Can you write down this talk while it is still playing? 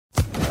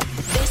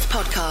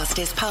podcast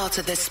is part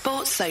of the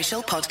Sports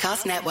Social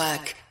Podcast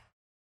Network.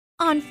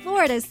 On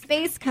Florida's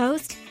Space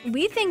Coast,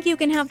 we think you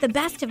can have the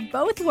best of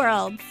both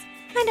worlds.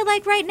 Kind of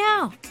like right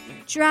now.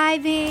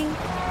 Driving,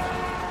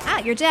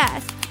 at your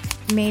desk,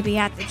 maybe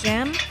at the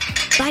gym,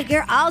 but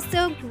you're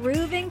also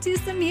grooving to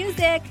some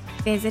music.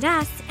 Visit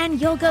us and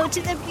you'll go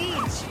to the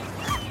beach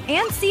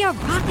and see a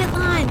rocket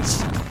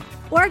launch.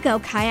 Or go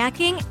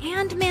kayaking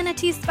and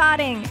manatee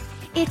spotting.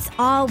 It's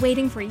all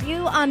waiting for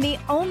you on the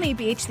only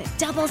beach that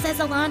doubles as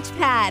a launch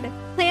pad.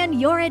 Plan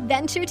your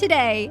adventure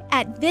today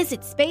at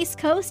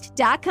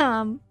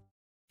visitspacecoast.com.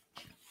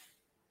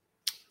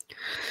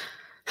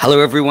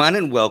 Hello, everyone,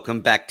 and welcome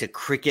back to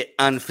Cricket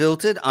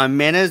Unfiltered. I'm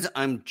Menners.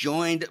 I'm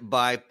joined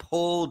by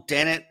Paul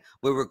Dennett.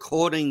 We're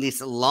recording this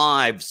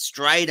live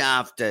straight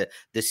after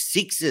the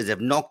Sixers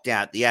have knocked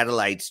out the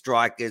Adelaide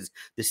Strikers.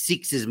 The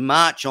Sixers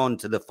march on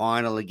to the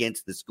final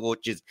against the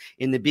Scorchers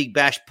in the Big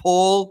Bash.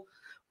 Paul,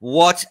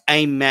 what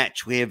a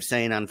match we have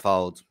seen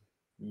unfold.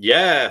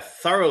 Yeah,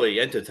 thoroughly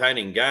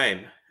entertaining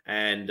game.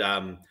 And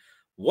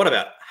what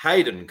about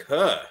Hayden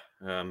Kerr?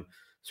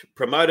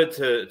 Promoted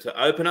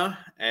to opener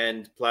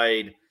and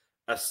played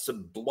a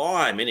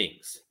sublime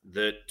innings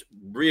that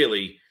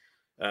really,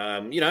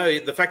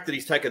 the fact that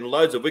he's taken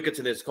loads of wickets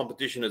in this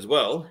competition as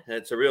well,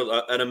 it's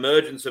an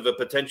emergence of a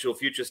potential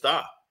future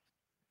star.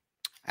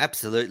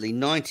 Absolutely.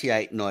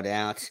 98 not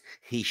out.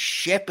 He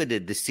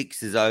shepherded the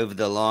Sixers over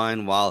the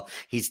line while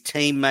his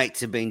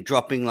teammates have been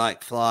dropping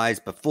like flies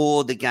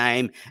before the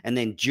game. And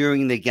then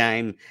during the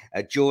game,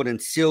 Jordan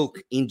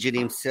Silk injured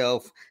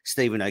himself.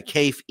 Stephen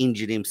O'Keefe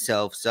injured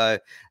himself. So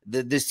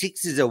the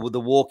Sixers are the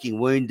walking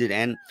wounded.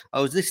 And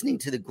I was listening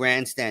to the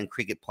Grandstand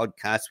Cricket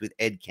podcast with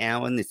Ed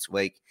Cowan this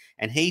week,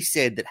 and he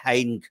said that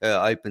Hayden Kerr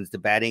opens the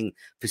batting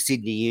for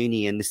Sydney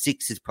Uni, and the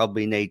Sixers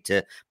probably need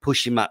to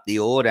push him up the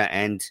order.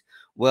 And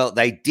well,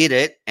 they did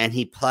it, and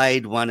he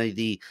played one of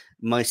the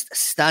most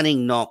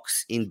stunning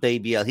knocks in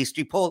BBL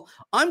history. Paul,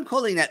 I'm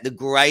calling that the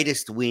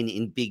greatest win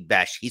in Big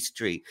Bash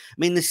history. I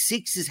mean, the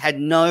Sixers had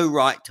no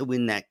right to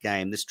win that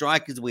game. The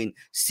Strikers win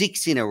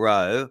 6 in a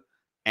row,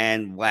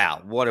 and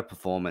wow, what a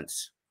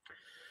performance.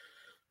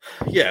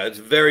 Yeah, it's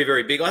very,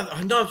 very big.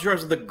 I'm not sure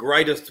it's the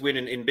greatest win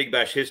in Big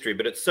Bash history,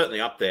 but it's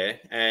certainly up there.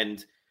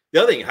 And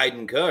the other thing,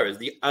 Hayden Kerr is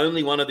the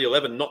only one of the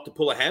 11 not to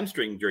pull a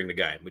hamstring during the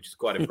game, which is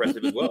quite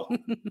impressive as well.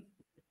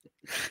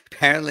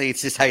 Apparently,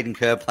 it's just Hayden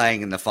Kerr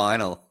playing in the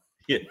final.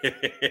 Yeah.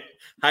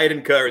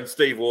 Hayden Kerr and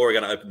Steve Waugh are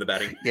going to open the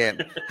batting. Yeah,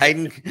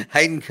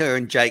 Hayden Kerr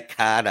and Jake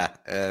Carter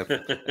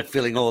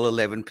filling all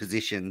 11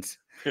 positions.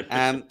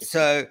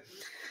 So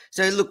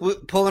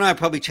look, Paul and I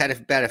probably chat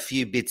about a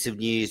few bits of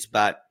news,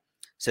 but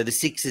so the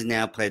Sixers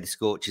now play the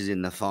Scorchers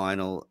in the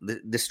final.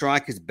 The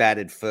Strikers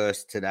batted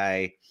first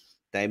today.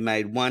 They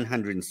made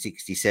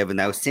 167.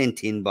 They were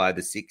sent in by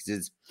the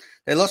Sixers.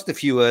 They lost a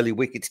few early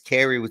wickets.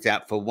 Carey was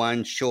out for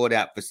 1, Short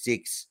out for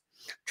 6,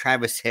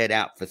 Travis Head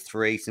out for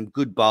 3. Some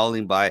good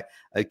bowling by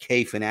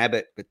O'Keefe and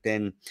Abbott, but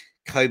then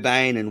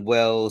Cobain and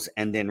Wells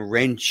and then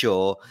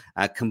Renshaw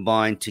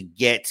combined to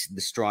get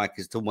the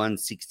Strikers to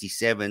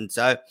 167.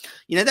 So,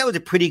 that was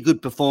a pretty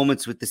good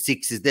performance with the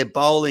Sixers. Their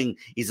bowling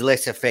is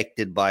less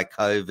affected by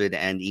COVID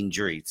and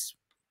injuries.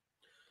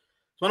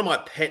 It's one of my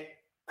pet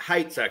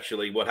hates,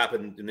 actually, what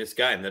happened in this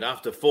game, that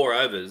after 4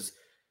 overs,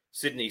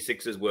 Sydney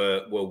Sixers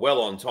were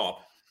well on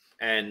top,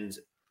 and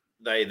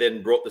they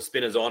then brought the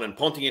spinners on, and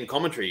Ponting in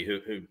commentary,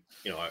 who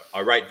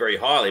I rate very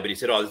highly, but he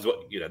said,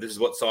 this is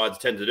what sides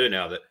tend to do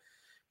now, that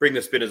bring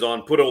the spinners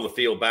on, put all the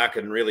field back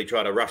and really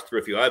try to rush through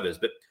a few overs.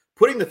 But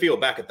putting the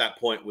field back at that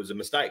point was a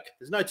mistake.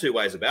 There's no two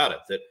ways about it,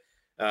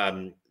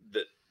 that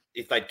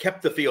if they'd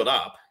kept the field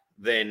up,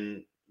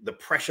 then the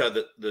pressure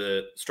that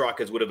the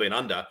Strikers would have been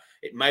under,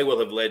 it may well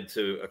have led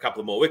to a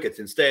couple of more wickets.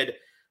 Instead,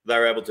 they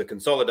were able to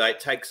consolidate,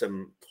 take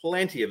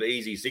plenty of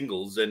easy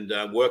singles and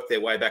work their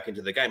way back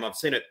into the game. I've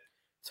seen it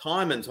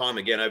time and time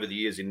again over the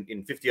years in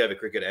 50-over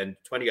cricket and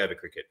 20-over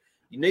cricket.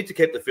 You need to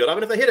keep the field up.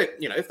 And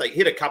if they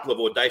hit a couple of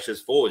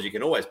audacious fours, you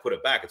can always put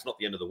it back. It's not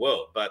the end of the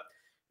world. But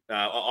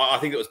I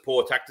think it was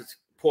poor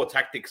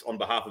tactics on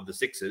behalf of the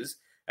Sixers,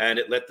 and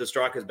it let the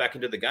Strikers back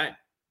into the game.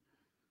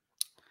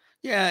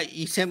 Yeah,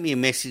 you sent me a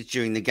message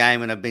during the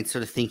game, and I've been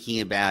sort of thinking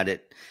about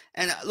it.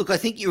 And look, I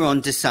think you're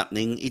onto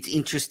something. It's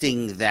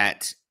interesting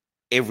that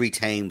every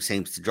team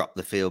seems to drop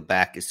the field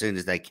back as soon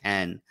as they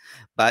can.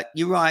 But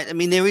you're right. I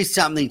mean, there is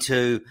something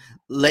to,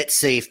 let's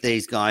see if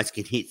these guys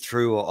can hit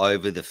through or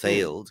over the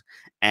field.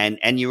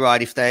 And you're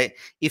right.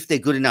 If they're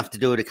good enough to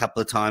do it a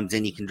couple of times,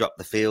 then you can drop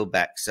the field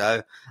back.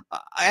 So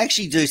I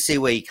actually do see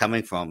where you're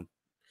coming from.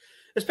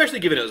 Especially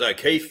given it was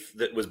O'Keefe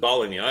that was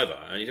bowling the over.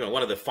 And,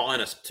 one of the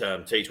finest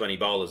T20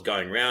 bowlers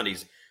going round.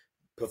 His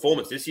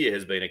performance this year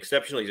has been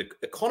exceptional. His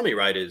economy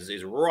rate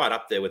is right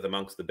up there with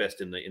amongst the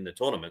best in the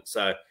tournament.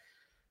 So,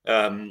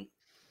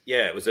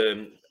 it was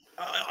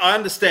I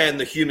understand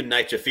the human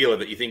nature feel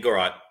of it. You think, all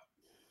right,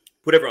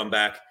 put everyone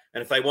back.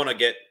 And if they want to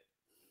get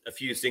a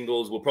few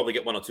singles, we'll probably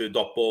get 1 or 2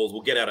 dot balls.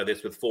 We'll get out of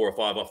this with 4 or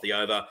 5 off the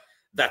over.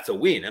 That's a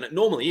win. And it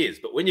normally is.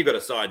 But when you've got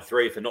a side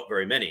 3 for not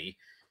very many,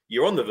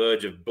 you're on the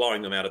verge of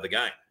blowing them out of the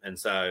game. And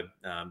so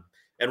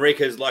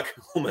Enriquez, like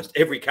almost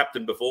every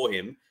captain before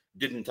him,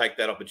 didn't take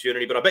that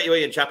opportunity. But I bet you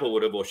Ian Chappell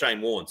would have, or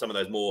Shane Warne, some of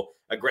those more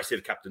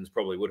aggressive captains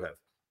probably would have.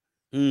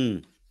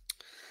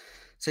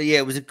 So, yeah,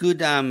 it was a good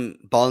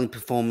bowling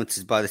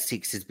performances by the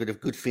Sixers, but a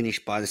good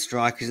finish by the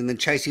Strikers. And then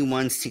chasing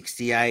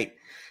 168,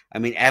 I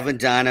mean,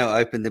 Avendano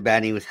opened the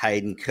batting with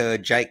Hayden Kerr.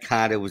 Jake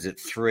Carter was at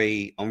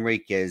 3,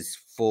 Enriquez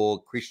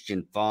 4,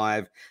 Christian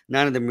 5.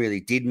 None of them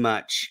really did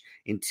much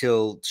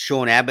until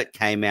Sean Abbott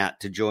came out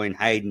to join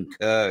Hayden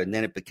Kerr, and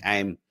then it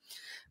became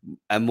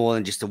more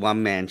than just a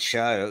one-man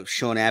show.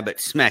 Sean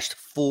Abbott smashed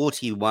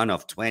 41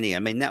 off 20. I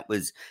mean, that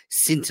was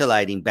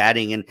scintillating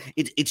batting, and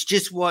it's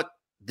just what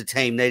the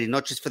team needed,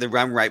 not just for the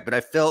run rate, but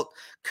I felt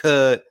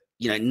Kerr,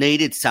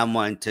 needed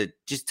someone to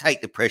just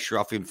take the pressure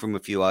off him from a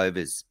few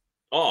overs.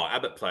 Oh,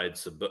 Abbott played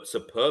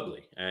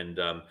superbly. And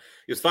it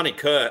was funny,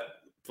 Kerr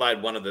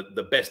played one of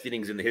the best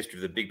innings in the history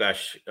of the Big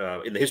Bash,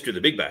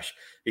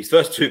 His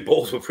first 2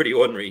 balls were pretty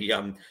ordinary. He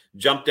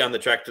jumped down the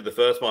track to the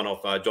first one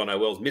off John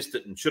O'Wells, missed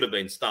it and should have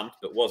been stumped,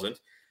 but wasn't.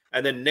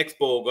 And then next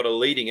ball got a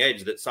leading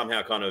edge that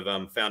somehow kind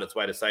of found its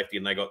way to safety,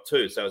 and they got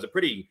 2. So it was a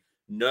pretty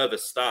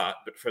nervous start.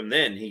 But from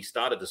then, he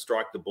started to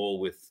strike the ball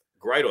with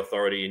great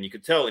authority. And you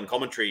could tell in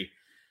commentary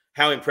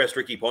how impressed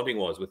Ricky Ponting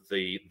was with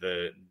the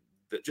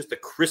just the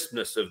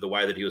crispness of the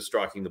way that he was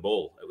striking the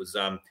ball. It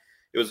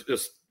was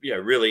just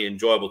really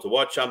enjoyable to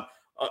watch.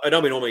 I know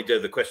we normally do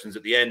the questions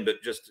at the end,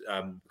 but just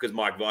because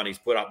Mike Viney's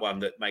put up one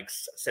that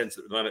makes sense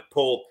at the moment.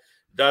 Paul,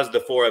 does the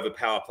 4-over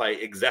power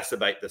play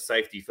exacerbate the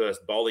safety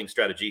first bowling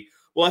strategy?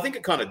 Well, I think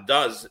it kind of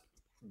does,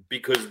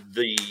 because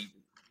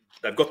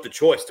they've got the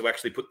choice to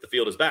actually put the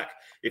fielders back.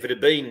 If it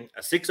had been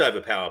a 6-over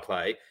power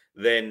play,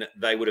 then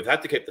they would have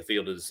had to keep the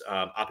fielders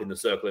up in the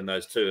circle in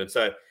those 2. And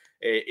so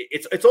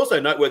it's also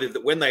noteworthy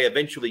that when they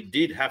eventually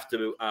did have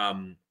to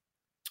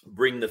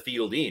bring the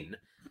field in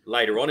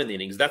later on in the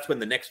innings, that's when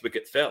the next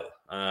wicket fell.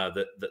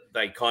 That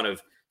they kind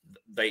of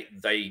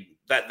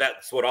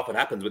that's what often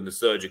happens when the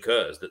surge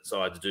occurs, that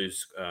sides do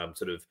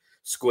sort of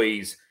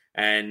squeeze.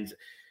 And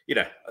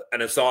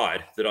an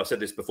aside that I've said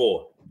this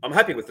before, I'm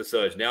happy with the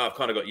surge now. I've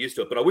kind of got used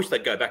to it, but I wish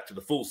they'd go back to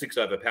the full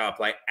 6-over power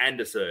play and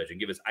a surge and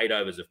give us 8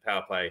 overs of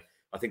power play.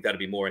 I think that'd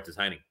be more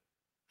entertaining.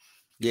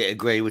 Yeah,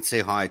 agree. We'd see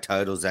higher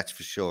totals, that's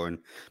for sure. And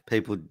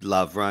people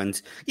love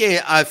runs.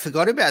 Yeah, I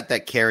forgot about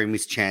that Carey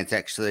missed chance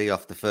actually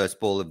off the first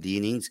ball of the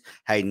innings.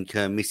 Hayden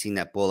Kerr missing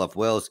that ball off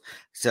Wells.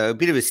 So a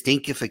bit of a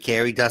stinker for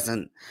Carey.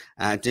 Doesn't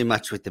do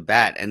much with the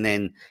bat. And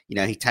then,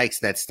 he takes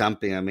that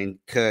stumping. I mean,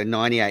 Kerr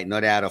 98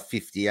 not out of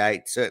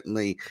 58.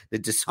 Certainly the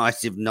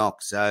decisive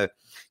knock. So,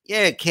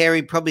 yeah,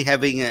 Carey probably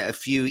having a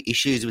few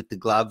issues with the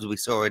gloves. We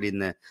saw it in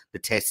the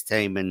test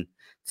team, and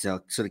so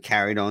sort of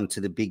carried on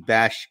to the Big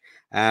Bash.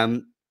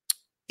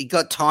 It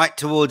got tight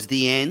towards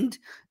the end.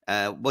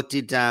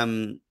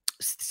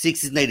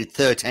 Sixers needed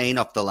 13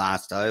 off the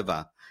last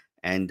over,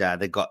 and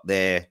they got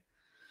there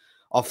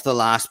off the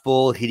last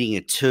ball, hitting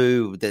a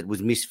 2 that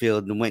was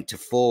misfielded and went to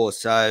 4.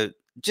 So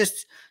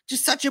just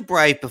such a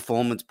brave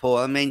performance, Paul.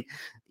 I mean,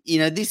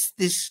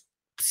 this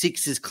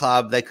Sixers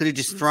club, they could have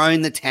just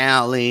thrown the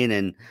towel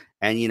in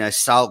and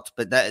sulked,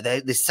 but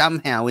they're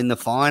somehow in the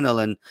final,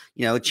 and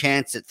a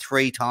chance at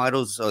 3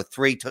 titles or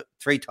three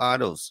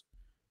titles.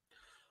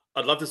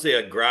 I'd love to see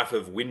a graph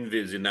of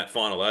WinViz in that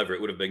final over. It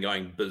would have been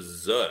going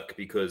berserk,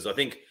 because I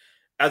think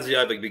as the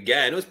over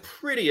began, it was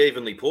pretty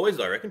evenly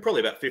poised, I reckon, probably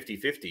about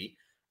 50-50.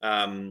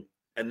 And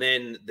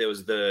then there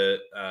was the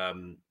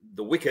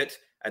wicket,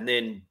 and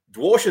then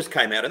Dwarshuis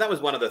came out. And that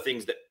was one of the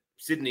things that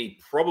Sydney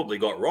probably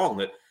got wrong,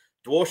 that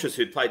Dwarshuis,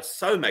 who played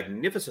so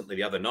magnificently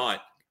the other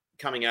night,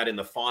 coming out in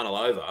the final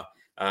over,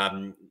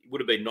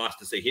 would have been nice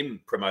to see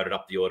him promoted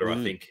up the order,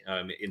 I think,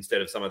 instead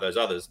of some of those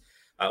others.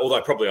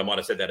 Although probably I might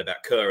have said that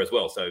about Kerr as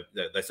well. So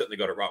they certainly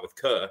got it right with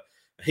Kerr.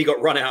 He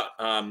got run out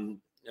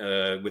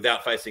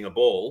without facing a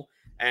ball.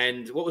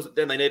 And what was it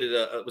then? They needed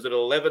was it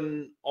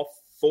 11 off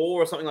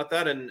 4 or something like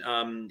that?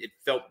 And it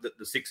felt that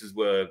the Sixers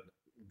were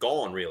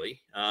gone,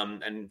 really.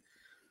 And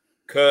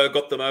Kerr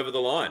got them over the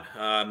line.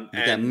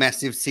 That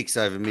massive 6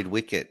 over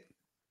mid-wicket.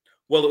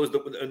 Well, it was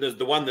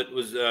the one that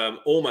was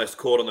almost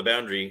caught on the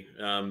boundary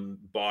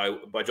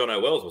by John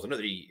O'Wells, wasn't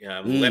it? He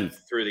leapt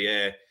through the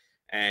air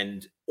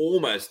and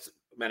almost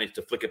managed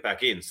to flick it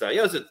back in. So,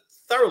 yeah, it was a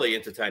thoroughly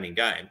entertaining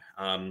game.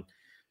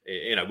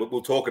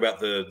 We'll talk about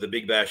the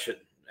Big Bash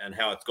and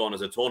how it's gone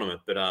as a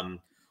tournament, but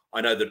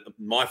I know that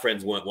my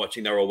friends weren't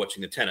watching. They were all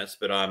watching the tennis,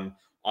 but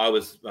I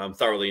was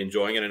thoroughly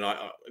enjoying it, and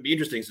it'd be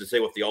interesting to see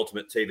what the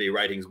ultimate TV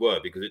ratings were,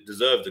 because it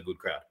deserved a good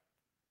crowd.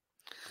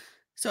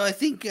 So I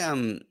think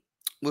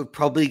we've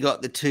probably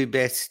got the 2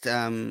 best.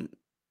 There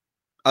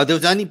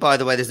was only, by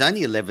the way, there's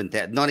only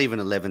 11,000, not even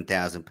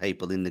 11,000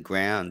 people in the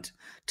ground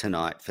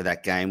tonight for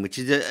that game, which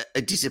is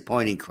a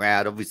disappointing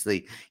crowd.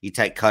 Obviously, you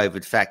take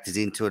COVID factors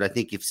into it. I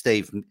think if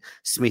Steve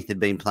Smith had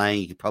been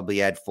playing, you could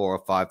probably add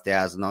 4,000 or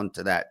 5,000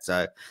 onto that.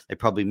 So they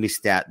probably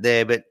missed out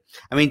there. But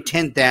I mean,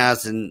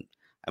 10,000.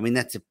 I mean,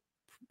 that's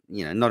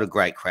not a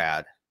great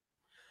crowd.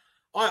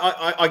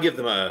 I give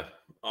them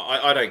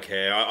I don't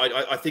care.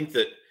 I think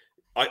that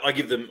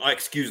I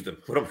excuse them.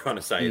 What I'm trying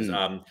to say is,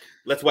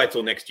 let's wait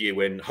till next year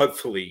when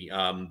hopefully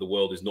the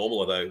world is normal.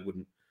 Although I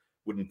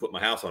wouldn't put my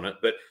house on it,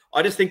 but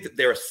I just think that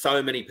there are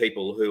so many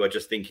people who are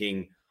just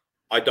thinking,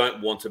 I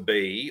don't want to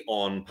be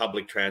on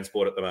public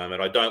transport at the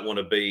moment. I don't want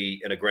to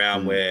be in a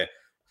ground where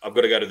I've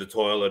got to go to the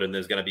toilet and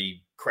there's going to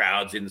be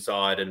crowds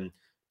inside, and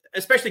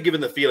especially given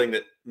the feeling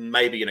that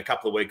maybe in a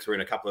couple of weeks or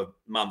in a couple of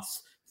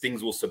months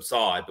things will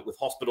subside. But with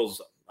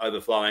hospitals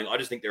overflowing, I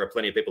just think there are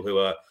plenty of people who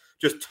are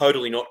just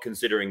totally not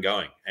considering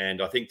going.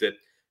 And I think that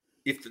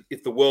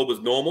if the world was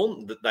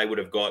normal, that they would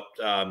have got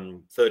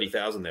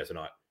 30,000 there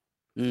tonight.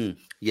 Yeah,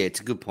 it's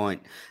a good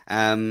point.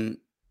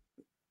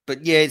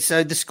 But yeah,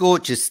 so the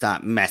Scorchers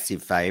start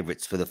massive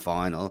favourites for the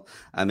final.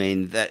 I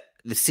mean,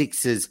 the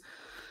Sixers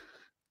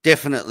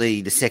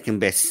definitely the second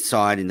best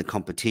side in the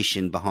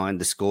competition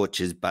behind the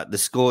Scorchers, but the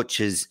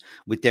Scorchers,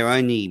 with their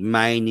only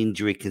main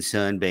injury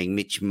concern being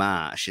Mitch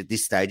Marsh at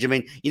this stage, I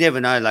mean, you never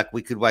know. Like,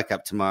 we could wake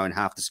up tomorrow and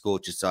half the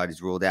Scorchers side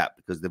is ruled out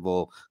because they've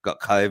all got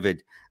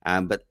COVID.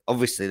 But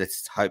obviously,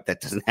 let's hope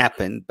that doesn't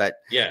happen. But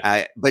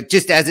but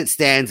just as it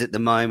stands at the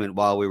moment,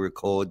 while we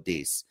record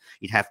this,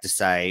 you'd have to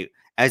say,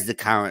 as the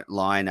current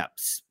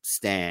lineups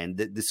stand,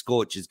 the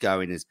Scorchers go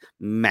in as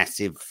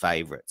massive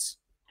favourites.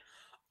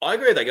 I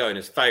agree they go in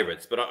as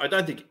favourites, but I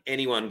don't think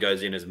anyone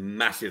goes in as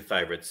massive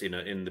favourites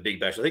in the Big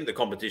Bash. I think the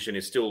competition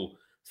is still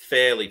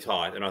fairly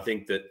tight, and I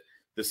think that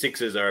the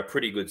Sixers are a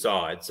pretty good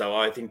side. So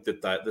I think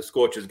that the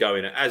Scorchers go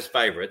in as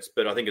favourites,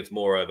 but I think it's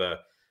more of a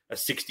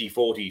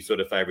 60-40 sort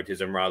of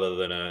favouritism rather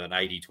than an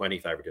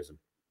 80-20 favouritism.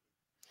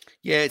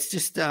 Yeah, it's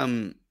just,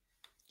 of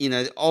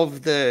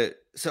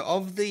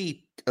the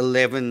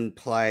 11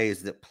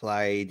 players that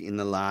played in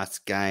the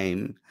last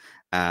game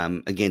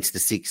against the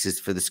Sixers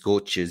for the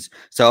Scorchers.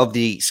 So of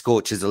the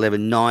Scorchers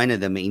 11, 9 of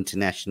them are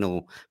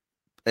international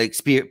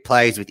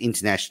players with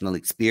international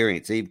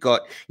experience. So you've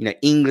got,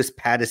 Inglis,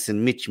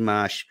 Patterson, Mitch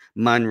Marsh,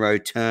 Munro,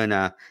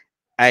 Turner,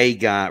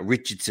 Agar,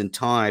 Richardson,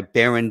 Ty,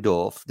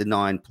 Berendorf, the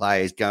 9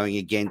 players going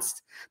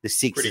against the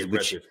Sixers,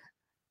 which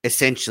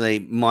essentially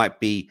might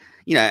be,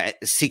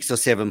 6 or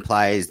 7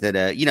 players that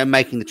are,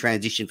 making the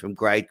transition from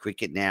grade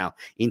cricket now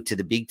into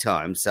the big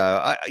time.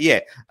 So,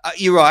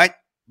 you're right.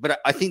 But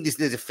I think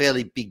there's a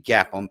fairly big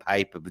gap on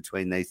paper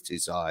between these two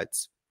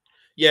sides.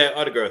 Yeah,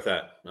 I'd agree with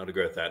that.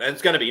 And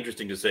it's going to be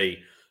interesting to see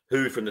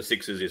who from the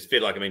Sixers is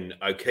fit. Like, I mean,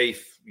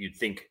 O'Keefe, you'd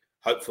think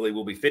hopefully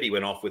will be fit. He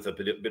went off with a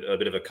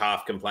bit of a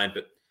calf complaint,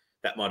 but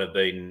that might have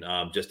been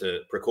just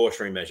a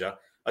precautionary measure.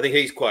 I think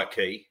he's quite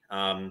key.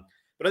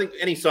 But I think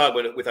any side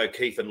with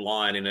O'Keefe and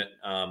Lyon in it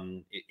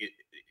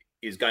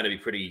is going to be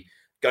pretty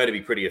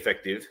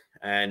effective.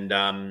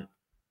 And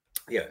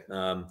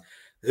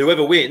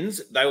whoever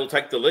wins, they will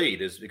take the lead,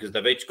 because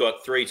they've each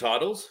got 3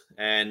 titles,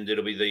 and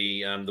it'll be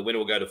the winner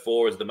will go to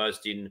 4 as the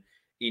most in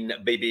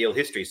BBL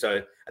history.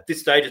 So at this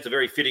stage, it's a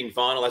very fitting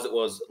final, as it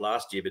was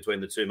last year, between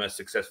the 2 most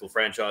successful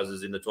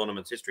franchises in the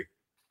tournament's history.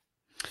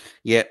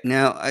 Yeah.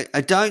 Now, I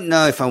don't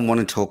know if I want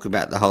to talk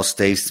about the whole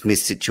Steve Smith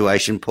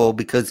situation, Paul,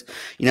 because,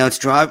 it's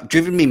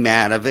driven me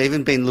mad. I've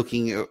even been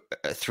looking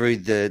through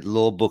the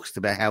law books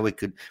about how we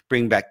could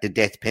bring back the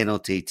death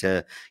penalty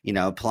to,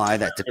 apply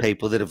that to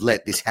people that have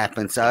let this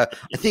happen. So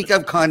I think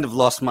I've kind of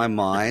lost my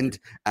mind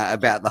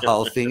about the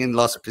whole thing and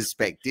lost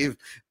perspective.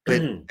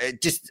 But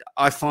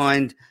I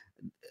find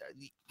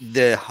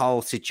the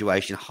whole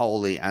situation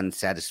wholly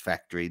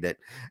unsatisfactory that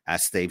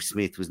Steve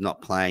Smith was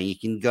not playing. You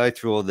can go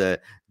through all the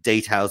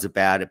details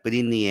about it, but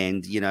in the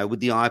end, would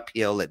the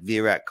IPL let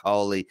Virat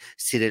Kohli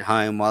sit at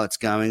home while it's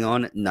going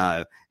on?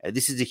 No,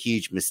 this is a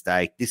huge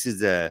mistake. This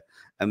is a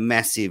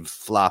massive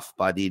fluff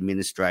by the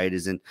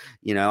administrators, and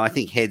I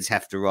think heads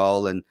have to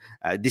roll, and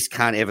this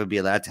can't ever be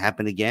allowed to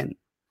happen again.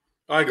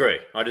 I agree.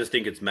 I just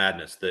think it's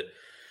madness. That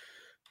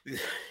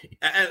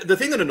the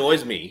thing that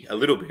annoys me a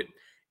little bit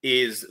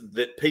is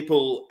that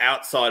people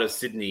outside of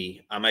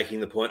Sydney are making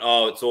the point,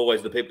 it's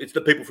always it's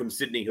the people from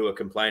Sydney who are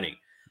complaining.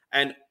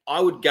 And I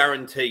would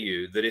guarantee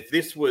you that if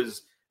this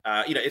was,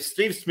 if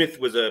Steve Smith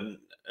was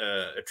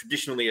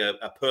traditionally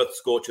a Perth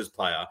Scorchers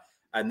player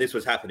and this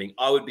was happening,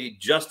 I would be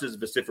just as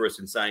vociferous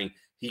in saying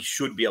he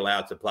should be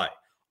allowed to play.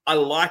 I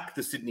like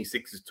the Sydney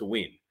Sixers to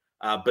win,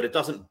 but it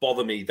doesn't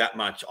bother me that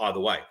much either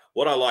way.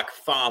 What I like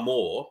far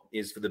more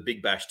is for the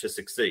Big Bash to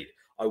succeed.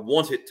 I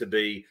want it to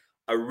be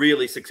a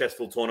really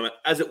successful tournament,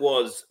 as it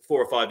was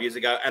 4 or 5 years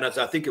ago, and as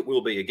I think it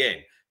will be again,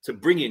 to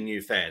bring in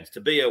new fans,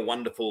 to be a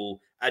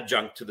wonderful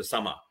adjunct to the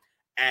summer.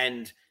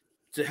 And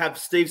to have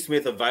Steve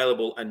Smith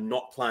available and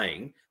not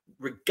playing,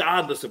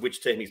 regardless of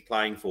which team he's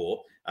playing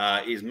for,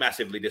 is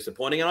massively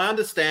disappointing. And I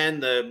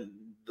understand the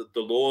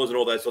laws and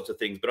all those sorts of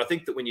things, but I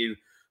think that when you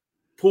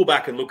pull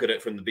back and look at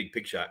it from the big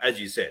picture, as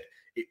you said,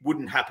 it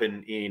wouldn't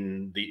happen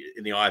in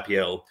the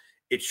IPL.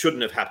 It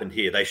shouldn't have happened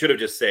here. They should have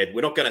just said,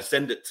 we're not going to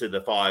send it to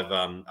the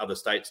 5 other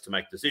states to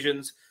make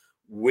decisions.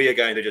 We're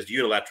going to just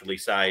unilaterally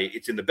say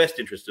it's in the best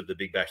interest of the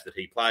Big Bash that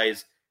he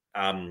plays.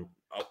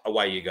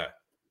 Away you go.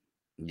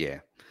 Yeah.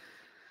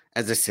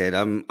 As I said,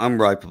 I'm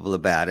ropeable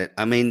about it.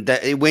 I mean,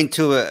 it went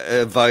to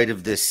a vote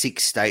of the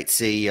 6 state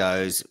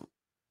CEOs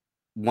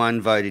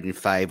one voted in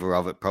favour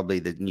of it, probably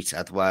the New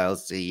South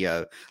Wales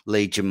CEO,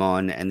 Lee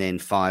Jamon, and then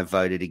 5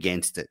 voted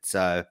against it.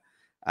 So,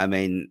 I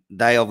mean,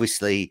 they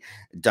obviously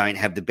don't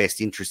have the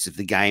best interests of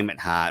the game at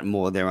heart,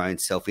 more their own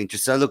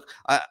self-interest. So, look,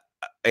 I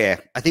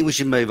think we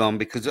should move on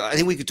because I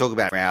think we could talk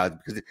about it for hours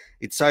because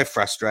it's so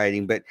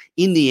frustrating. But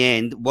in the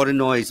end, what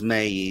annoys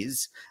me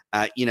is,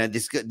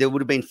 there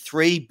would have been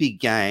 3 big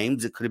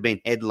games that could have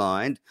been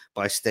headlined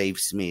by Steve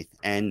Smith,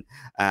 and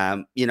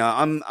I'm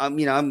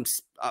going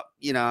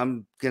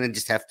to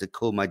just have to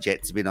cool my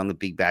jets a bit on the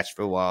Big Bash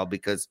for a while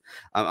because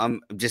I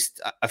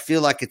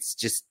feel like it's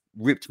just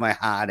ripped my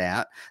heart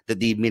out that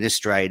the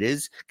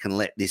administrators can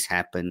let this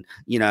happen.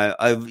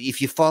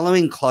 If you're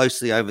following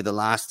closely over the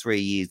last 3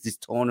 years, this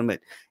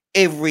tournament,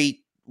 every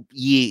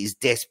year is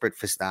desperate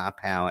for star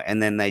power,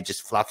 and then they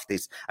just fluff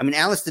this. I mean,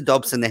 Alistair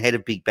Dobson, the head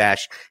of Big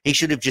Bash, he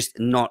should have just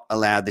not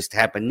allowed this to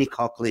happen. Nick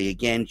Hockley,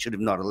 again, should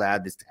have not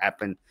allowed this to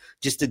happen.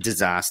 Just a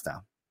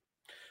disaster.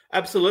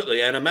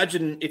 Absolutely. And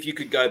imagine if you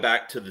could go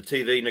back to the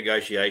TV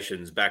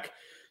negotiations back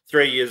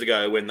 3 years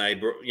ago when they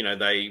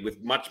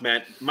with much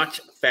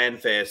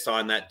fanfare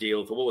signed that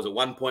deal for, what was it,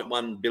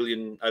 1.1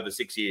 billion over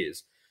 6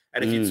 years.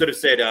 And if you'd sort of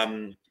said,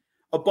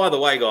 oh, by the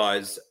way,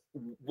 guys,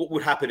 what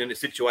would happen in a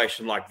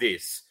situation like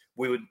this?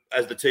 We would,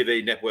 as the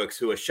TV networks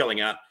who are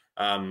shelling out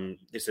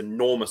this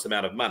enormous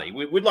amount of money,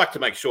 we'd like to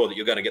make sure that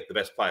you're going to get the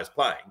best players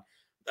playing.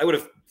 They would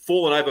have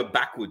fallen over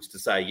backwards to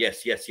say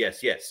yes, yes,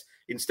 yes, yes.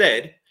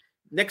 Instead,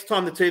 next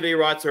time the TV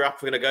rights are up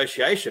for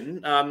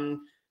negotiation,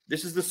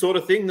 this is the sort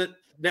of thing that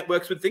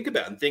networks would think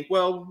about and think,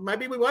 well,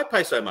 maybe we won't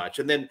pay so much.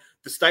 And then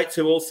the states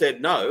who all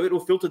said no,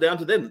 it'll filter down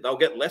to them. They'll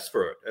get less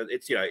for it.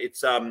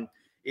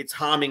 It's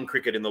harming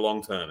cricket in the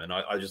long term. And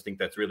I just think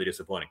that's really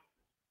disappointing.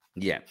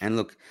 Yeah, and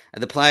look,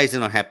 the players are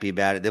not happy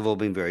about it. They've all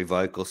been very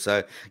vocal.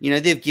 So,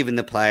 they've given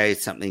the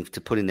players something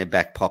to put in their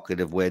back pocket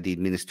of where the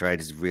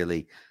administrators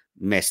really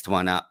messed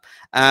one up.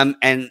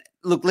 And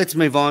look, let's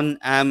move on.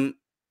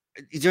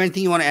 Is there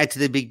anything you want to add to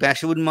the Big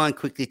Bash? I wouldn't mind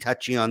quickly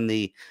touching on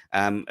the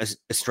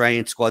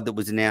Australian squad that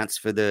was announced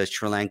for the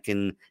Sri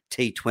Lankan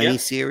T20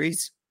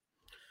 series.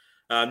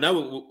 No,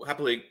 we'll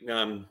happily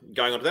going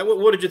on to that.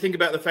 What did you think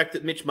about the fact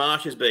that Mitch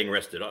Marsh is being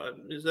rested?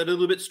 Is that a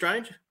little bit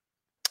strange?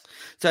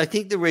 So I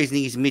think the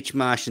reasoning is Mitch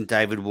Marsh and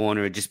David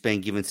Warner are just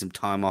being given some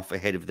time off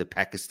ahead of the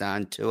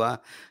Pakistan tour.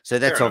 So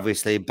that's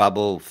obviously a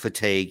bubble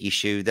fatigue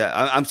issue.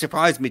 I'm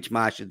surprised Mitch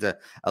Marsh is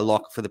a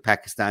lock for the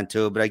Pakistan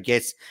tour, but I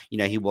guess,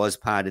 he was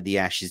part of the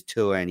Ashes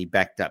tour and he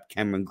backed up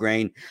Cameron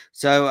Green.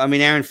 So, I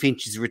mean, Aaron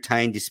Finch has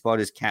retained his spot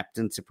as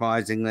captain,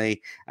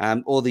 surprisingly.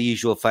 All the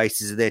usual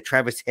faces are there.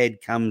 Travis Head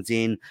comes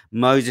in.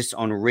 Moses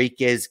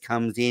Enriquez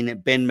comes in.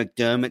 Ben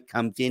McDermott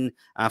comes in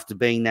after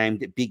being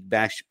named Big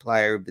Bash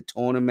player of the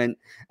tournament.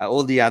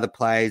 All the other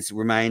players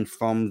remain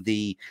from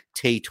the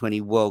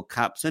T20 World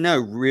Cup. So no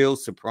real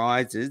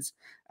surprises.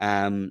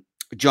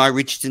 Jai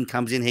Richardson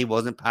comes in. He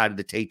wasn't part of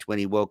the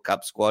T20 World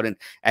Cup squad. And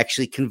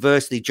actually,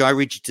 conversely, Jai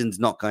Richardson's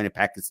not going to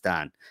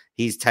Pakistan.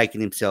 He's taken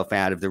himself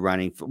out of the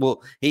running.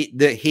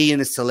 He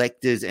and the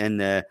selectors and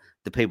the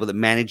people that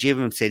manage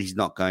him said he's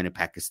not going to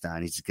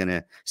Pakistan. He's going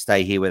to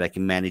stay here where they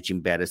can manage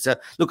him better. So,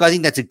 look, I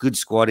think that's a good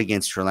squad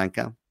against Sri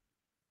Lanka.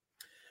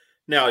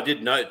 Now, I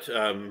did note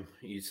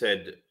you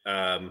said...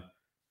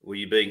 were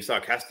you being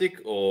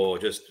sarcastic or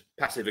just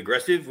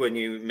passive-aggressive when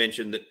you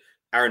mentioned that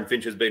Aaron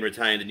Finch has been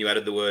retained and you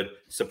added the word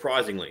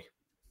surprisingly?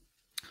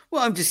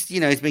 Well, I'm just,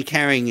 he's been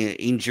carrying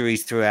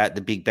injuries throughout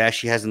the Big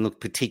Bash. He hasn't looked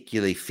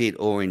particularly fit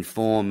or in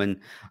form. And,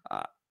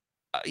 I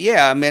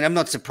mean, I'm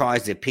not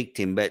surprised they picked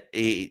him, but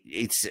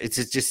it's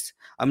just,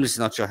 I'm just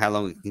not sure how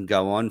long it can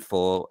go on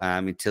for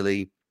until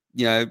he,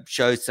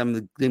 shows some of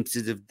the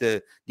glimpses of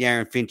the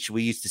Aaron Finch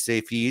we used to see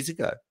a few years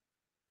ago.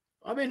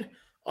 I mean...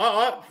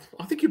 I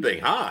think you're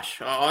being harsh.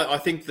 I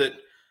think that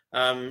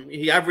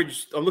he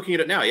averaged, I'm looking at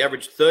it now, he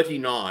averaged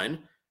 39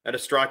 at a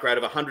strike rate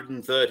of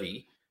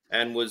 130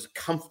 and was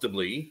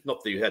comfortably,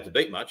 not that you had to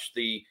beat much,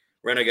 the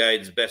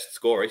Renegades' best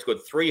scorer. He scored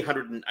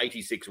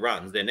 386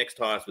 runs. Their next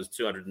highest was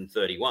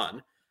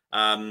 231.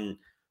 Not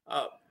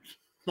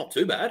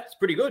too bad. It's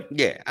pretty good.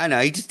 Yeah, I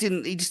know. He just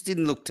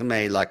didn't look to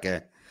me like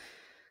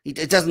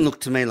it doesn't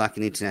look to me like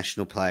an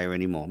international player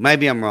anymore.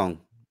 Maybe I'm wrong.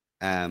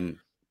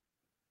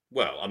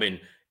 Well, I mean,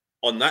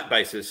 on that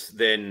basis,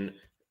 then,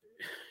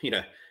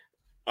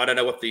 I don't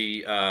know what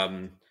the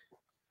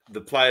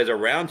players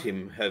around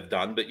him have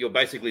done, but you're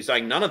basically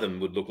saying none of them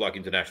would look like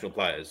international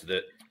players.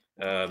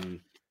 That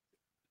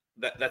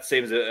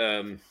seems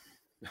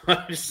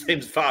just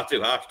seems far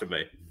too harsh to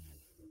me.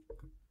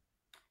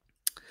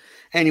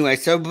 Anyway,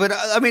 but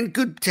I mean,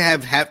 good to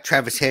have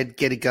Travis Head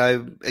get a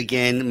go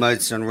again.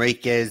 Moses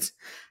Enriquez.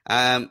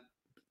 I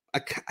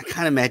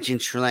can't imagine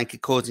Sri Lanka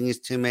causing us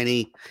too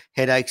many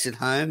headaches at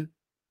home.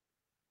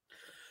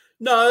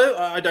 No,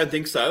 I don't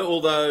think so.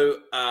 Although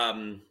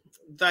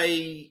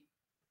they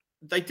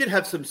did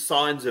have some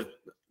signs of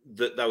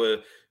that they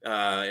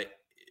were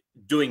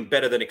doing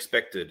better than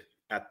expected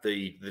at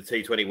the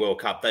T20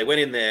 World Cup. They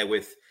went in there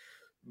with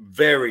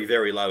very,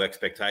 very low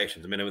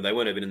expectations. I mean, they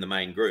weren't even in the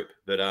main group,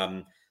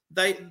 but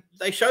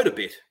they showed a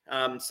bit.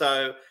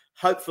 So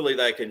hopefully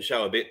they can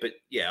show a bit. But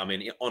yeah, I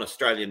mean, on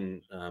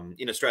Australian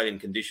in Australian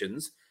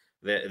conditions,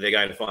 they're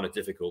going to find it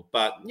difficult.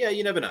 But yeah,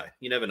 you never know.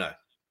 You never know.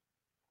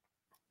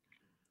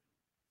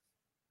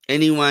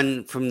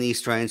 Anyone from the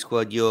Australian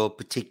squad you're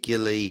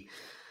particularly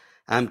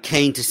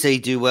keen to see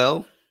do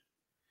well?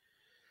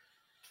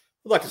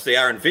 I'd like to see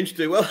Aaron Finch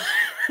do well.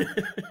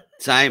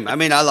 Same. I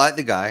mean, I like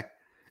the guy.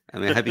 I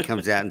mean, I hope he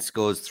comes out and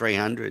scores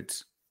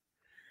 300s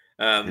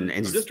and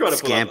I'm just trying to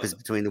scampers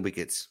between the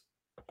wickets.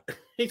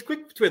 He's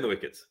quick between the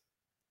wickets.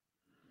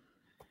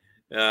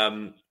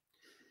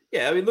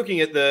 Yeah, I mean,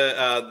 looking at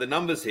the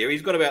numbers here,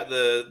 he's got about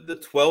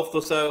the 12th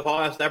or so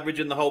highest average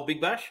in the whole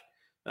Big Bash.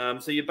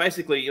 So you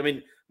basically, I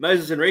mean,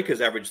 Moses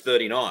Henriquez averaged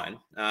 39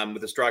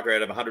 with a strike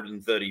rate of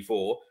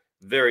 134.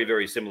 Very,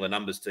 very similar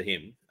numbers to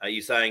him. Are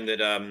you saying that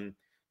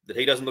that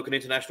he doesn't look an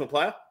international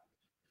player?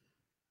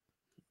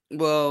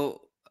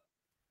 Well,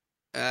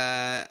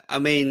 I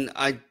mean,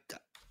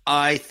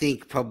 I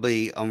think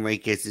probably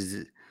Enriquez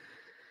is.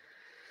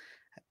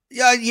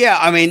 Yeah.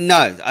 I mean,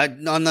 no.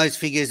 On those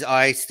figures,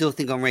 I still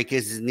think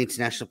Enriquez is an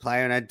international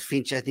player, and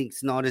Finch, I think,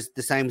 is not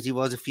the same as he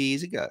was a few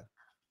years ago.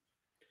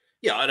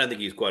 Yeah, I don't think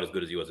he's quite as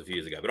good as he was a few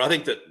years ago, but I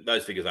think that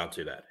those figures aren't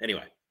too bad.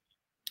 Anyway,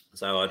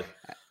 so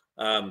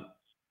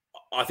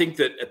I think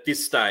that at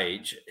this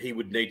stage he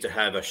would need to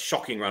have a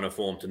shocking run of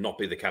form to not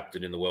be the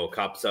captain in the World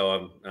Cup.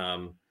 So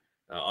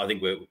I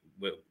think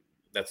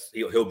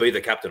he'll be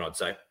the captain. I'd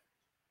say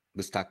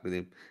we're stuck with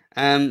him.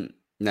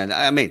 No,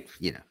 I mean,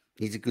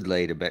 he's a good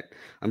leader, but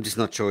I'm just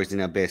not sure he's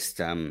in our best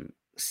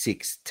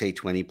 6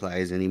 T20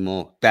 players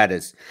anymore.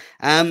 Batters.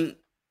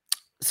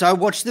 So I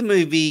watched the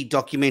movie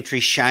documentary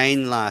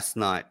Shane last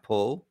night,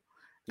 Paul.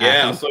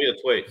 Yeah, I saw your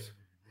tweets.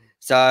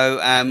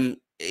 So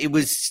it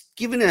was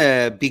given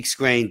a big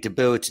screen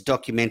debut. It's a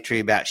documentary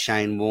about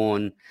Shane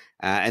Warne,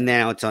 and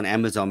now it's on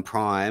Amazon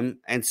Prime.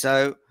 And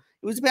so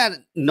it was about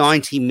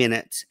 90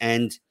 minutes.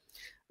 And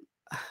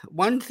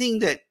one thing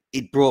that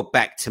it brought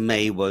back to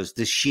me was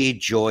the sheer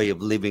joy of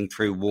living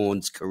through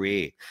Warne's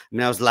career. I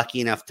mean, I was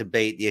lucky enough to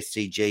be at the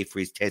SCG for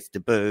his Test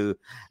debut.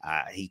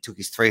 He took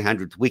his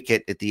 300th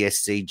wicket at the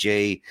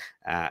SCG.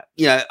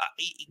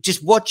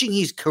 Just watching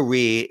his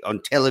career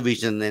on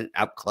television and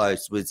up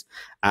close was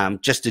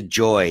just a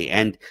joy.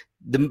 And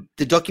the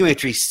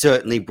documentary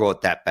certainly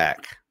brought that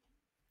back.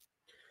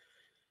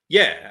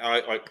 Yeah,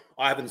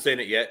 I haven't seen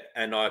it yet,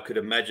 and I could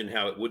imagine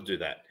how it would do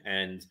that.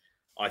 And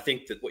I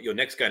think that what you're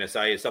next going to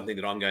say is something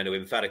that I'm going to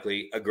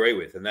emphatically agree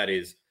with, and that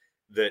is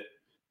that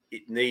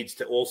it needs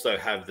to also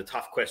have the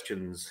tough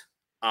questions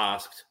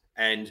asked.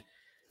 And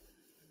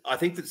I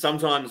think that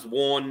sometimes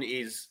Warne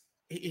he's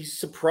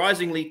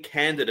surprisingly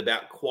candid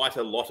about quite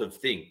a lot of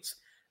things,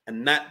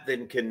 and that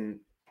then can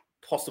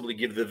possibly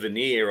give the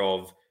veneer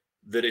of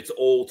that it's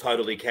all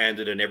totally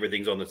candid and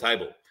everything's on the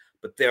table.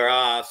 But there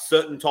are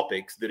certain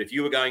topics that if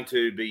you were going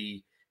to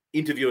be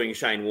interviewing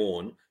Shane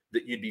Warne,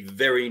 that you'd be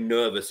very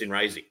nervous in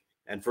raising.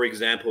 And for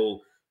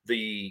example,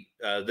 the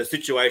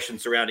situation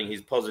surrounding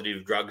his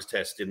positive drugs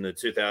test in the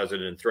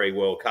 2003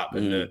 World Cup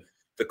and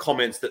the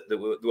comments that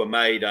were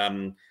made,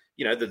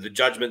 the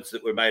judgments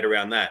that were made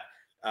around that,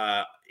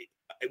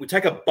 it would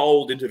take a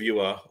bold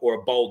interviewer or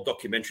a bold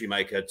documentary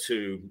maker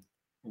to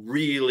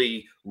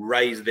really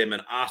raise them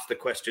and ask the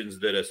questions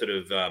that are sort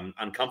of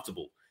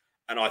uncomfortable.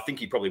 And I think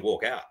he'd probably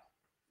walk out.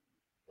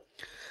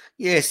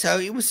 Yeah, so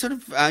it was sort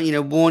of,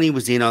 Warney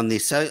was in on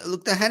this. So,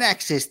 look, they had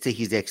access to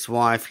his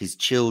ex-wife, his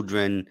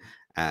children,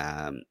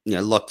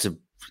 lots of,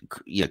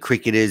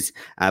 cricketers.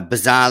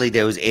 Bizarrely,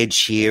 there was Ed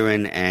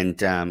Sheeran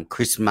and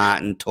Chris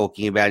Martin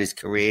talking about his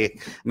career.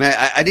 I mean,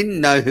 I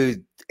didn't know who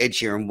Ed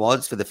Sheeran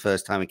was for the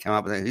first time he came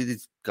up. Who's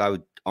this guy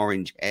with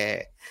orange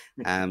hair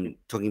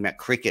talking about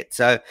cricket?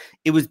 So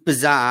it was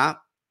bizarre.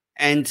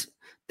 And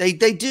they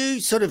do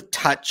sort of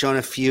touch on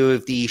a few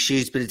of the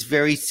issues, but it's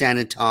very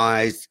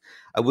sanitized.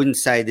 I wouldn't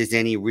say there's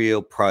any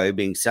real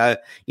probing. So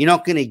you're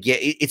not going to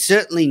it's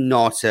certainly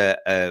not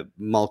a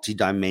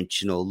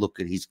multi-dimensional look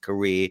at his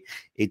career.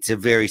 It's a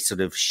very sort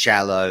of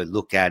shallow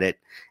look at it.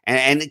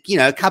 And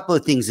a couple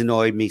of things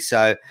annoyed me.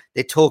 So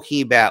they're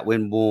talking about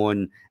when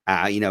Warne,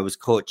 was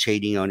caught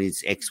cheating on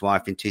his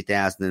ex-wife in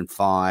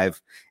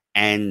 2005.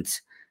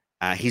 And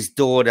his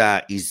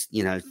daughter is,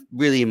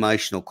 really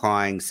emotional,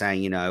 crying,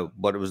 saying,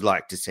 what it was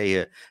like to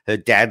see her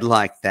dad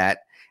like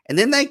that. And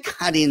then they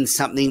cut in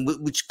something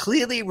which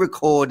clearly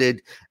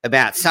recorded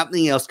about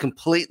something else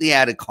completely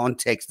out of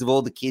context of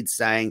all the kids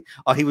saying,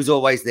 oh, he was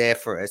always there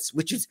for us,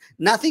 which is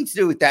nothing to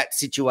do with that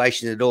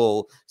situation at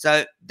all.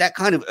 So that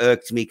kind of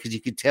irked me because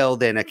you could tell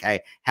then, okay,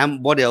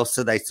 what else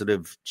are they sort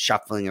of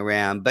shuffling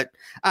around? But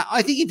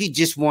I think if you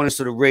just want to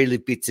sort of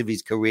relive bits of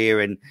his career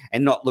and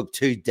not look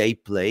too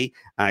deeply,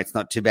 it's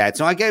not too bad.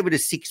 So I gave it a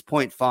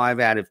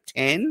 6.5 out of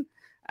 10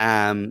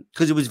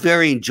 because it was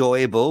very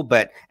enjoyable.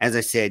 But as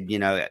I said,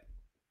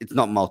 it's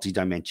not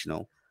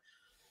multi-dimensional.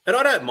 And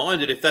I don't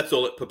mind it if that's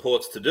all it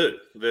purports to do.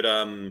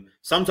 That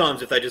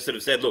sometimes if they just sort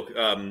of said, look,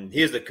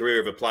 here's the career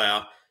of a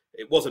player.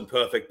 It wasn't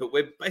perfect, but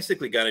we're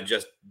basically going to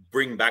just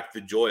bring back the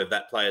joy of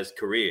that player's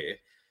career.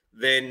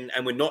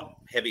 And we're not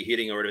heavy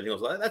hitting or anything else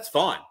like that. That's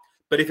fine.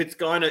 But if it's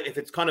kind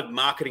of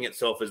marketing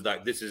itself as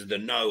like this is the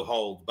no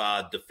hold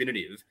barred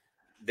definitive,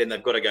 then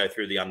they've got to go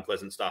through the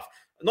unpleasant stuff.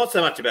 Not so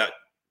much about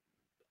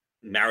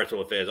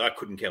marital affairs. I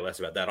couldn't care less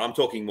about that. I'm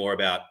talking more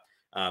about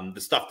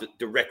the stuff that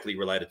directly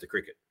related to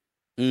cricket.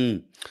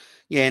 Mm.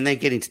 Yeah, and they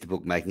get into the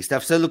bookmaking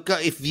stuff. So look,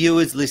 if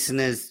viewers,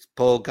 listeners,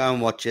 Paul, go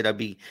and watch it. I'd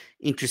be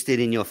interested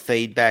in your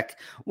feedback.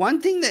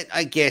 One thing that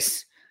I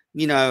guess,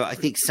 I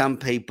think some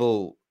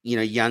people,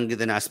 younger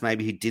than us,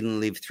 maybe who didn't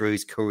live through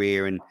his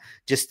career and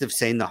just have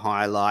seen the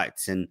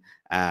highlights and,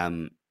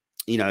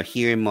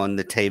 hear him on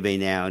the TV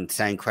now and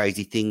saying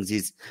crazy things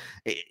is,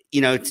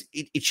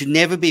 it should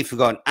never be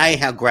forgotten, A,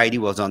 how great he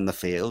was on the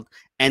field,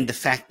 and the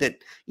fact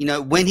that,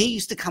 when he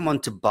used to come on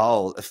to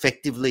bowl,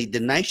 effectively, the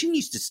nation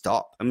used to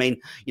stop. I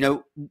mean,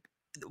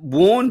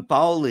 Warren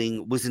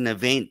bowling was an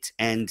event,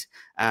 and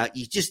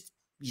you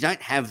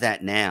don't have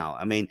that now.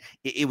 I mean,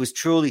 it was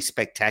truly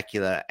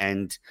spectacular,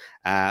 and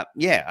that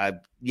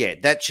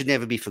should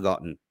never be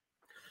forgotten.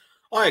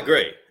 I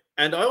agree,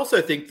 and I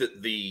also think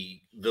that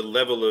the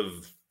level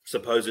of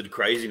supposed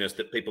craziness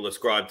that people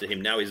ascribe to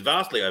him now is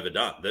vastly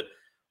overdone. That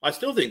I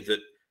still think that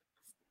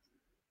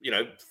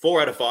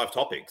 4 out of 5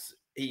 topics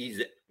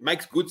he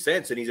makes good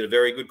sense, and he's a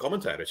very good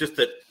commentator. It's just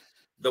that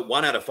the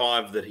 1 out of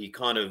 5 that he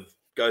kind of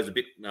goes a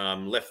bit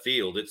left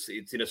field. It's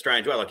in a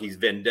strange way, like his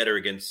vendetta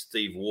against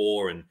Steve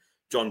Waugh and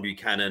John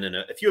Buchanan and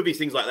a few of these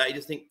things like that. You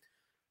just think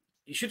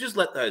you should just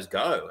let those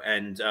go,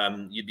 and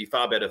you'd be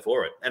far better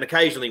for it. And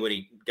occasionally when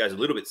he goes a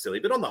little bit silly,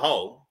 but on the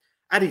whole,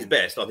 at his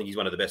best, I think he's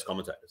one of the best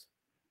commentators.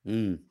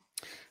 Mm.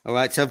 All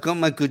right, so I've got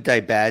my good day,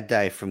 bad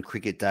day from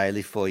Cricket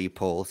Daily for you,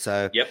 Paul.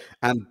 So, yep.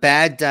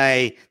 Bad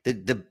day, the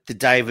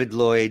David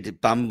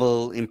Lloyd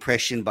Bumble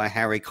impression by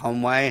Harry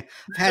Conway.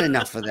 I've had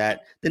enough of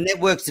that. The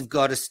networks have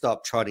got to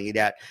stop trotting it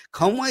out.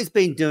 Conway's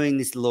been doing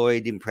this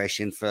Lloyd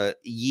impression for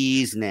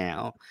years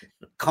now.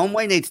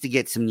 Conway needs to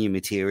get some new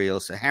material.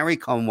 So, Harry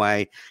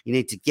Conway, you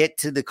need to get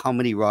to the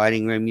comedy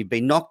writing room. You've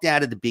been knocked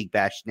out of the Big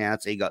Bash now,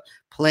 so you got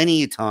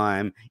plenty of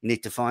time. You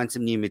need to find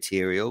some new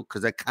material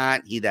because I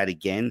can't hear that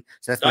again.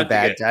 So that's my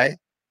bad day.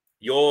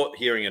 You're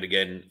hearing it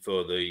again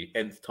for the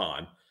nth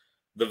time.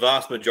 The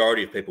vast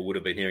majority of people would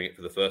have been hearing it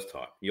for the first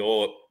time.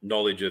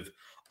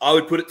 I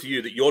would put it to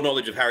you that your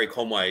knowledge of Harry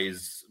Conway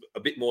is a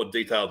bit more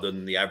detailed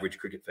than the average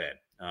cricket fan.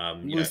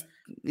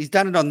 He's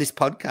done it on this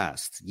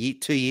podcast.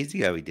 2 years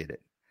ago he did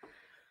it.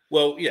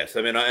 Well, yes.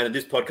 I mean, and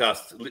this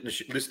podcast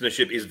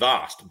listenership is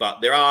vast, but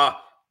there are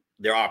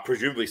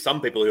presumably some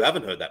people who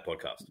haven't heard that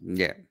podcast.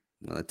 Yeah,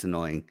 well, that's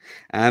annoying.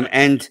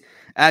 And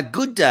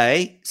good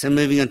day. So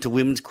moving on to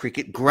women's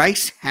cricket,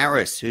 Grace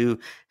Harris, who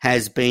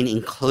has been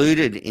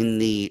included in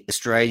the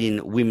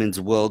Australian Women's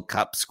World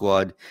Cup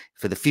squad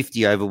for the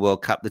 50-over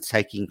World Cup that's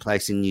taking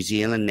place in New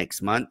Zealand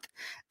next month.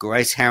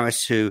 Grace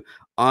Harris, who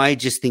I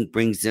just think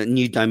brings a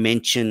new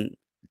dimension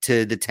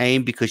to the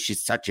team because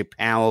she's such a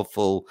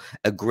powerful,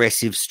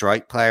 aggressive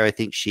strike player. I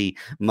think she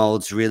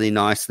molds really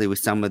nicely with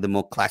some of the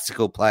more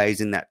classical players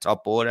in that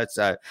top order.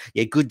 So,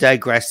 yeah, good day,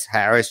 Grace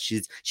Harris.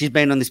 She's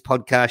been on this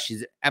podcast.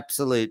 She's an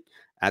absolute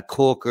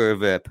corker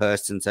of a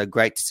person. So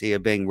great to see her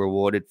being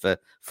rewarded for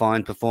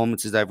fine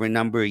performances over a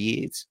number of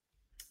years.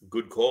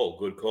 Good call.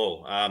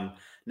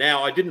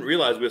 Now, I didn't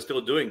realize we were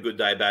still doing good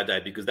day, bad day,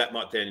 because that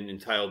might then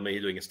entail me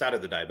doing a stat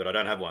of the day, but I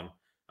don't have one.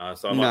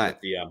 So I might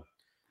let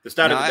the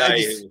start of the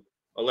day...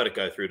 I'll let it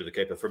go through to the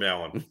keeper from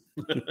now on.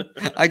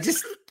 I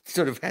just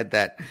sort of had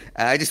that.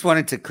 I just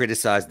wanted to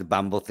criticize the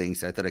Bumble thing.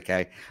 So I thought, okay,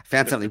 I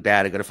found something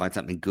bad. I got to find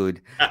something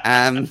good.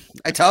 I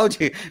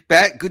told you,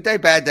 good day,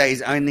 bad day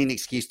is only an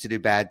excuse to do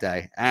bad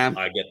day. I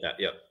get that.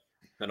 Yep.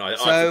 And I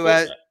support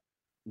that.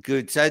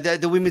 Good. So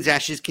the Women's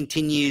Ashes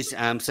continues.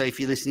 So if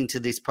you're listening to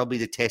this, probably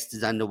the test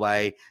is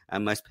underway.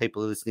 Most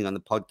people are listening on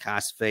the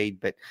podcast feed,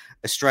 but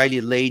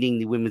Australia leading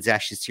the Women's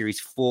Ashes series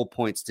 4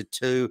 points to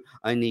 2.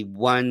 Only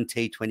one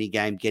T20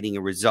 game getting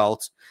a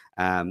result.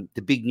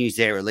 The big news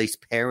there, Elise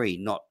Perry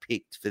not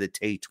picked for the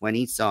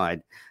T20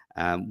 side,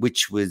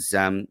 which was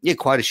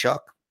quite a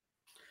shock.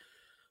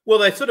 Well,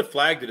 they sort of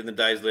flagged it in the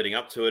days leading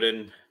up to it,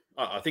 and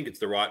I think it's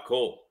the right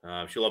call.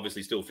 She'll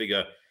obviously still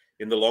figure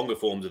in the longer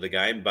forms of the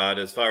game. But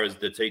as far as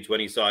the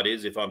T20 side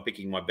is, if I'm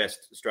picking my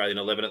best Australian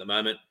 11 at the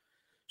moment,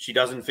 she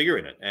doesn't figure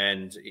in it.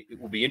 And it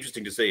will be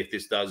interesting to see if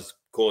this does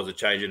cause a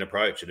change in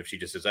approach. And if she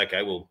just says,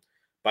 okay, well,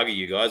 bugger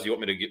you guys, you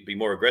want me to be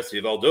more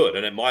aggressive, I'll do it.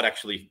 And it might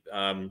actually,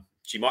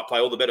 she might play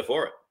all the better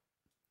for it.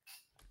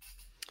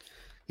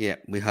 Yeah,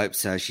 we hope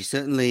so. She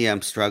certainly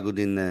struggled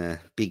in the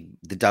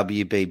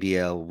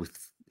WBBL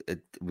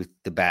with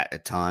the bat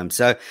at times.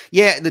 So,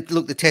 yeah,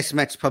 look, the test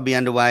match is probably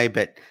underway,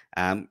 but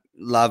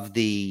love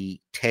the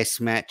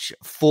test match.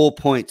 4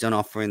 points on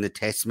offer in the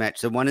test match.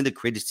 So one of the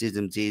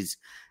criticisms is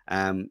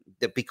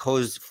that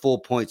because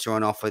 4 points are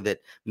on offer, that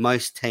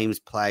most teams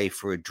play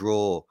for a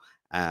draw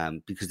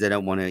because they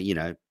don't want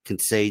to,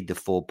 concede the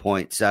 4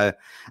 points. So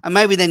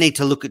maybe they need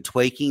to look at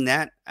tweaking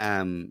that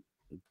down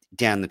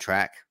the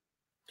track.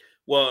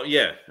 Well,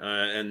 yeah,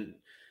 and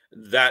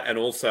that, and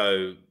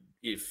also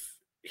if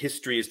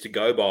history is to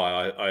go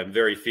by, I am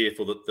very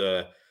fearful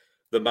that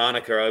the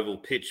Manuka Oval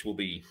pitch will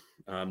be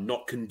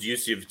not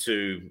conducive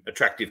to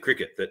attractive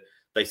cricket, that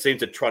they seem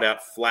to trot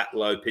out flat,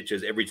 low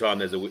pitches every time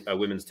there's a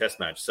women's test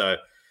match. So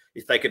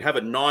if they can have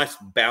a nice,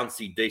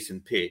 bouncy,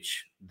 decent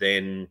pitch,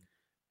 then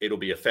it'll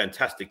be a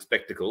fantastic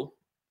spectacle.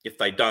 If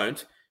they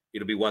don't,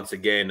 it'll be once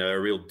again a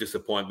real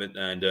disappointment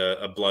and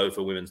a blow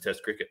for women's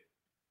test cricket.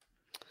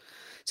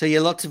 So,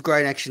 yeah, lots of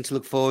great action to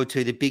look forward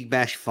to. The Big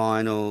Bash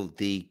final,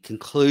 the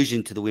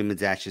conclusion to the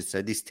Women's Ashes.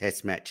 So this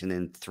test match and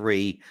then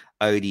 3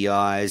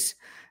 ODIs.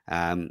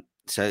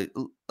 So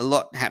a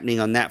lot happening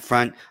on that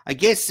front. I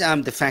guess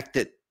the fact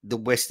that the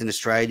Western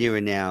Australia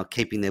are now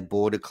keeping their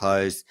border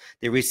closed,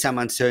 there is some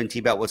uncertainty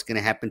about what's going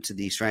to happen to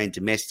the Australian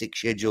domestic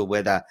schedule,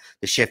 whether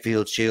the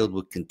Sheffield Shield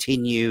will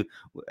continue,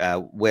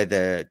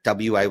 whether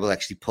WA will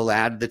actually pull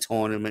out of the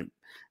tournament.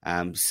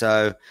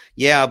 So,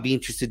 yeah, I'll be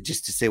interested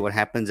just to see what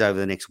happens over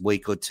the next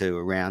week or two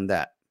around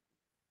that.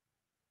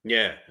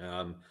 Yeah,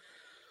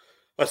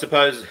 I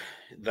suppose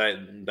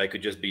they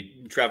could just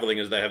be travelling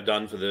as they have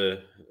done for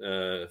the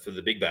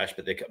Big Bash,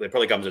 but there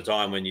probably comes a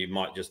time when you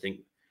might just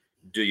think,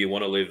 do you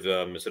want to live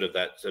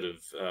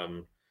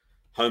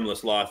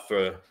homeless life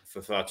for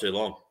far too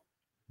long?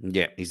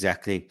 Yeah,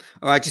 exactly.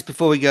 All right, just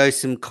before we go,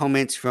 some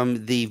comments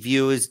from the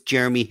viewers.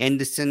 Jeremy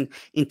Henderson,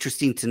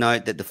 interesting to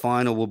note that the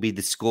final will be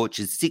the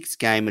Scorchers' 6th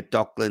game at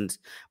Docklands,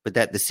 but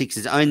that the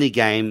Sixers' only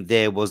game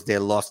there was their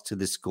loss to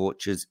the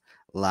Scorchers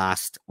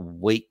last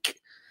week.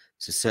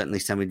 So certainly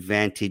some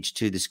advantage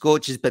to the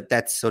Scorchers, but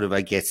that's sort of,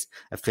 I guess,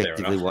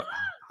 effectively what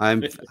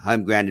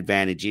home ground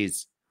advantage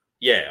is.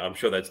 Yeah, I'm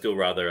sure they'd still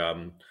rather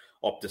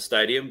Optus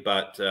Stadium,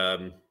 but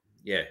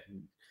yeah,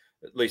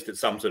 at least it's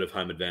some sort of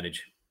home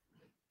advantage.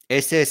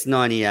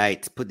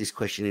 SS98 put this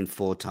question in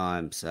 4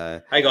 times.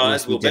 So, hey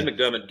guys, will Ben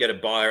McDermott get a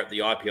buyer at the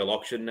IPL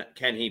auction?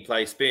 Can he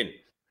play spin?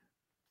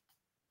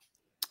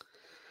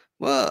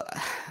 Well,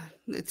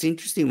 it's an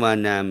interesting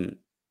one.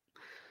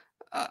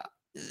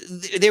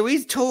 There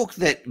is talk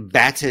that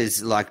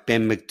batters like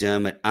Ben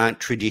McDermott aren't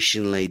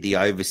traditionally the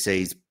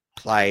overseas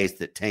players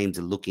that teams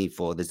are looking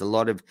for. There's a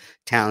lot of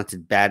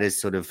talented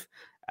batters sort of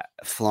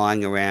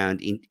flying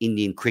around in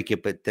Indian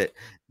cricket, but that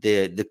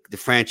the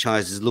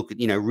franchises look at,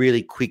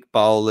 really quick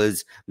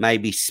bowlers,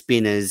 maybe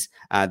spinners,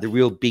 the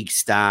real big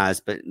stars,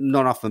 but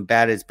not often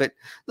batters. But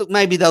look,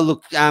 maybe they'll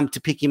look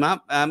to pick him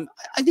up. I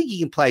think he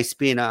can play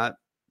spin. I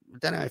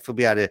don't know if he'll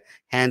be able to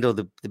handle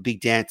the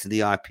big dance of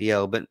the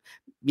IPL, but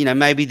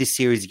maybe this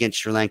series against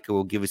Sri Lanka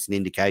will give us an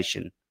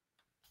indication.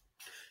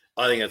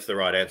 I think that's the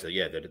right answer.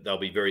 Yeah, that they'll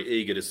be very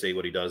eager to see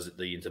what he does at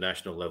the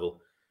international level.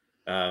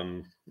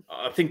 I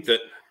think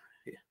that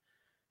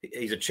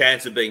he's a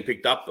chance of being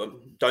picked up. I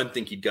don't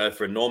think he'd go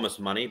for enormous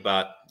money,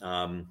 but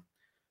all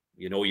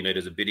you need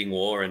is a bidding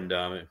war, and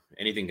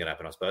anything can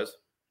happen, I suppose.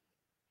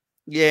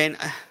 Yeah, and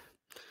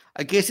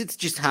I guess it's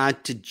just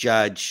hard to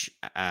judge.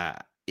 I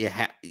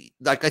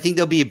think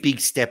there'll be a big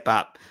step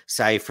up,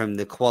 say, from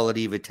the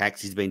quality of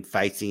attacks he's been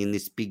facing in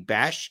this Big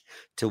Bash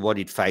to what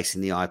he'd face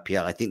in the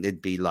IPL. I think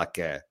there'd be like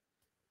a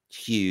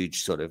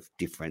huge sort of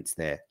difference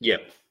there.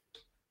 Yep.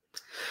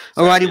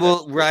 All righty,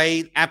 well,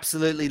 Ray,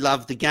 absolutely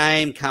love the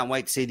game. Can't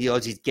wait to see the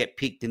Aussies get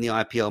picked in the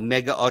IPL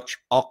mega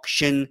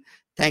auction.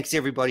 Thanks,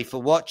 everybody,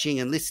 for watching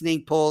and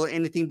listening. Paul,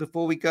 anything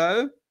before we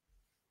go?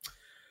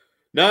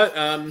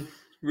 No,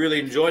 really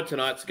enjoyed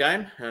tonight's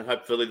game, and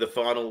hopefully the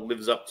final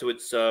lives up to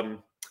its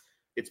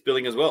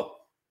billing as well.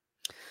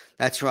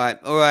 That's right.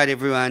 All right,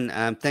 everyone.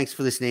 Thanks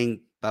for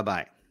listening.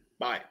 Bye-bye.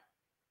 Bye.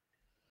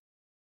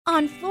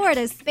 On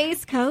Florida's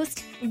Space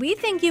Coast, we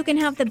think you can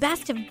have the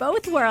best of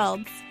both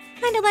worlds.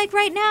 Kind of like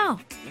right now.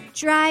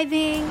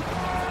 Driving,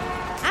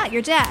 at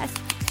your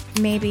desk,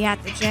 maybe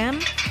at the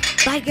gym,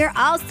 but you're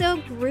also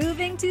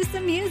grooving to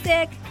some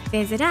music.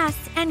 Visit us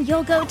and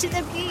you'll go to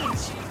the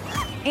beach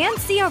and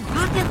see a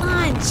rocket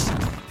launch.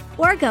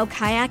 Or go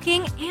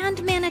kayaking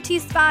and manatee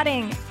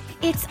spotting.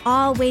 It's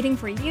all waiting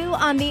for you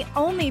on the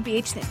only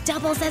beach that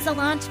doubles as a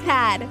launch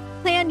pad.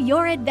 Plan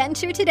your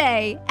adventure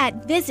today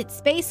at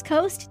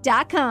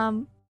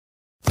visitspacecoast.com.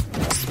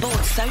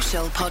 Sports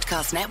Social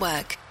Podcast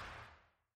Network.